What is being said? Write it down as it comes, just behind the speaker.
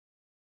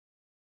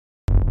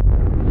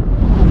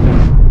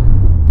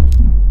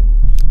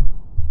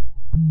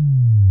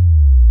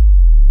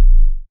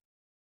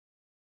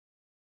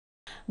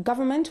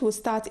Government will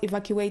start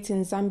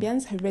evacuating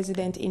Zambians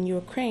resident in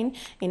Ukraine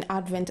in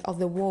advent of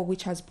the war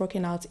which has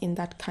broken out in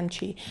that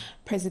country.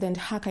 President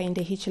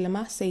HAKAINDE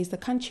HICHILEMA says the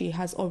country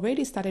has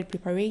already started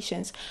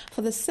preparations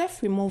for the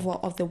safe removal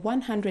of the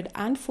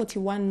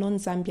 141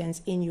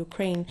 non-Zambians in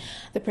Ukraine.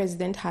 The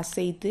president has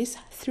said this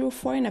through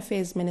Foreign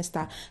Affairs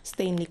Minister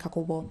Stanley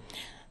Kakubo.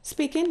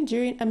 Speaking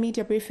during a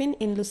media briefing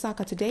in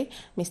Lusaka today,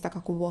 Mr.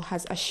 Kakubo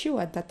has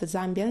assured that the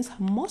Zambians,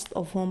 most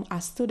of whom are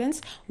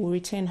students, will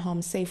return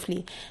home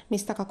safely.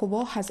 Mr.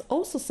 Kakubo has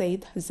also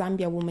said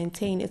Zambia will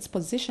maintain its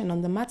position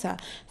on the matter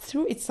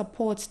through its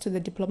support to the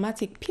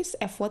diplomatic peace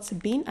efforts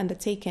being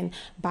undertaken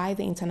by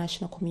the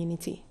international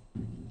community.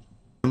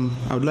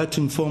 I would like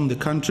to inform the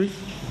country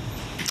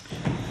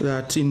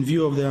that in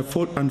view of the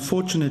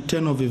unfortunate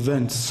turn of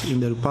events in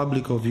the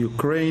Republic of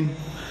Ukraine,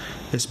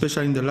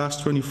 especially in the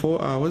last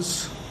 24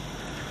 hours,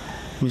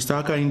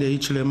 Mr. HAKAINDE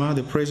HICHILEMA,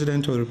 the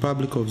President of the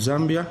Republic of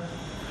Zambia,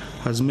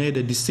 has made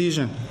a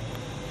decision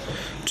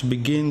to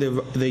begin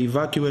the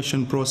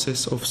evacuation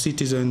process of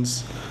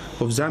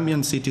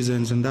Zambian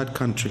citizens in that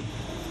country.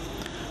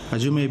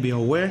 As you may be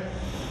aware,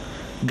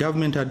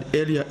 government had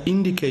earlier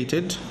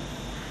indicated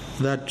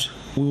that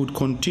we would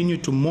continue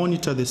to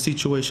monitor the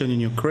situation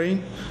in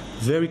Ukraine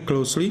very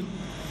closely,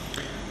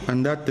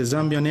 and that the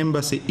Zambian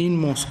embassy in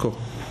Moscow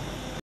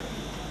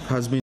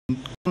has been in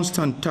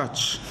constant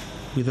touch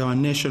with our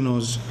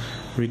nationals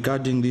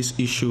regarding this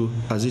issue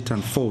as it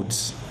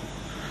unfolds.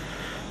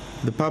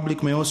 The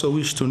public may also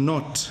wish to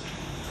note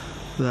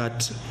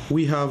that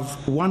we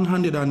have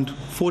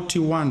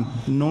 141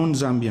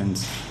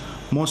 non-Zambians,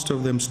 most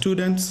of them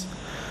students,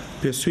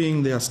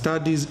 pursuing their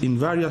studies in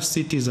various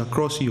cities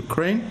across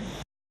Ukraine.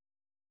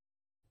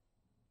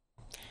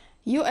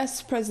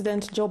 U.S.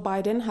 President Joe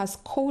Biden has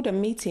called a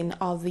meeting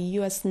of the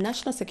U.S.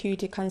 National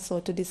Security Council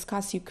to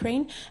discuss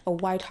Ukraine, a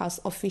White House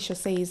official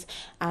says,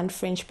 and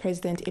French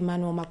President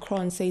Emmanuel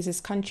Macron says his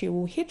country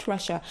will hit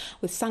Russia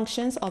with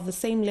sanctions of the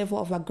same level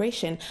of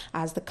aggression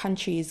as the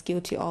country is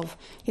guilty of.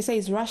 He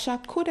says Russia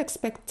could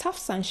expect tough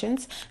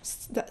sanctions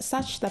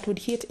such that would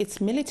hit its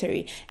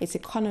military, its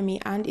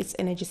economy and its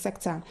energy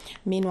sector.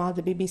 Meanwhile,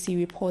 the BBC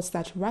reports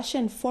that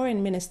Russian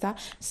Foreign Minister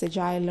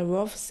Sergei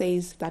Lavrov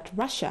says that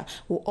Russia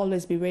will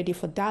always be ready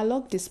for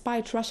dialogue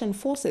despite Russian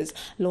forces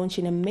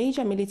launching a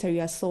major military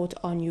assault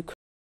on Ukraine.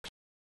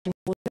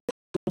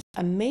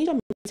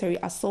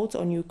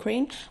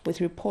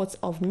 With reports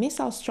of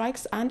missile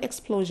strikes and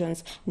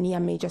explosions near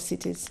major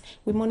cities.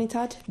 We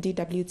monitored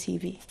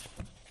DWTV.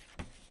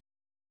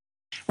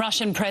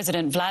 Russian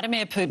President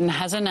Vladimir Putin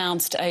has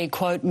announced a,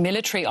 quote,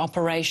 military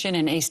operation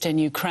in eastern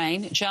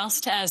Ukraine,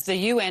 just as the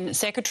UN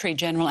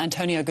Secretary-General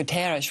Antonio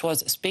Guterres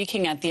was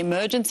speaking at the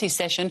emergency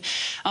session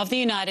of the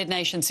United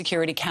Nations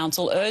Security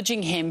Council,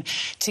 urging him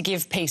to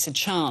give peace a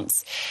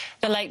chance.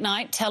 The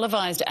late-night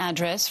televised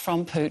address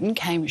from Putin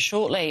came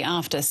shortly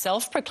after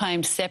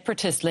self-proclaimed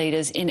separatist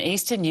leaders in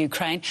eastern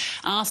Ukraine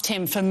asked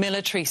him for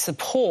military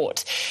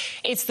support.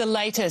 It's the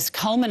latest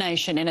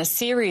culmination in a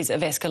series of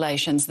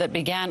escalations that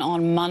began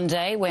on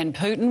Monday, when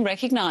Putin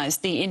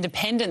recognised the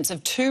independence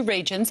of two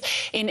regions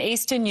in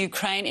eastern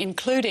Ukraine,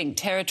 including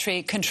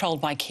territory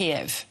controlled by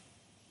Kiev.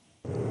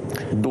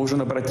 I'm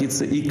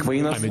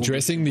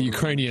addressing the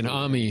Ukrainian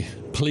army.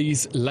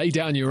 Please lay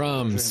down your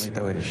arms.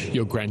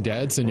 Your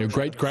granddads and your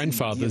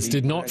great-grandfathers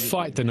did not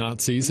fight the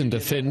Nazis and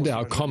defend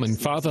our common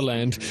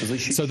fatherland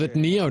so that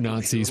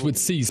neo-Nazis would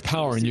seize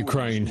power in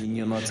Ukraine.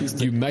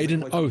 You made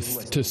an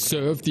oath to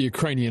serve the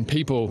Ukrainian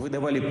people.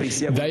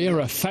 They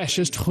are a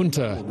fascist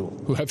junta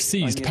who have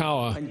seized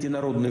power.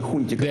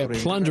 They're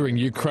plundering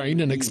Ukraine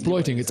and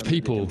exploiting its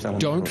people.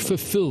 Don't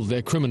fulfill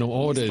their criminal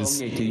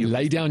orders.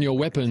 Lay down your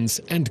weapons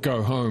and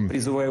go home.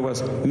 And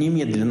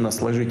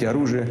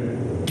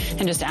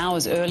just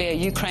hours earlier,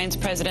 Ukraine's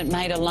president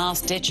made a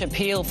last-ditch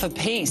appeal for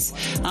peace,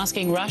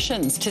 asking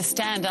Russians to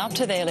stand up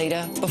to their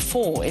leader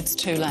before it's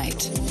too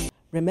late.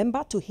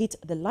 Remember to hit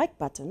the like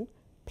button,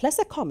 place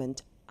a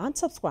comment and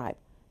subscribe.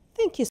 Thank you.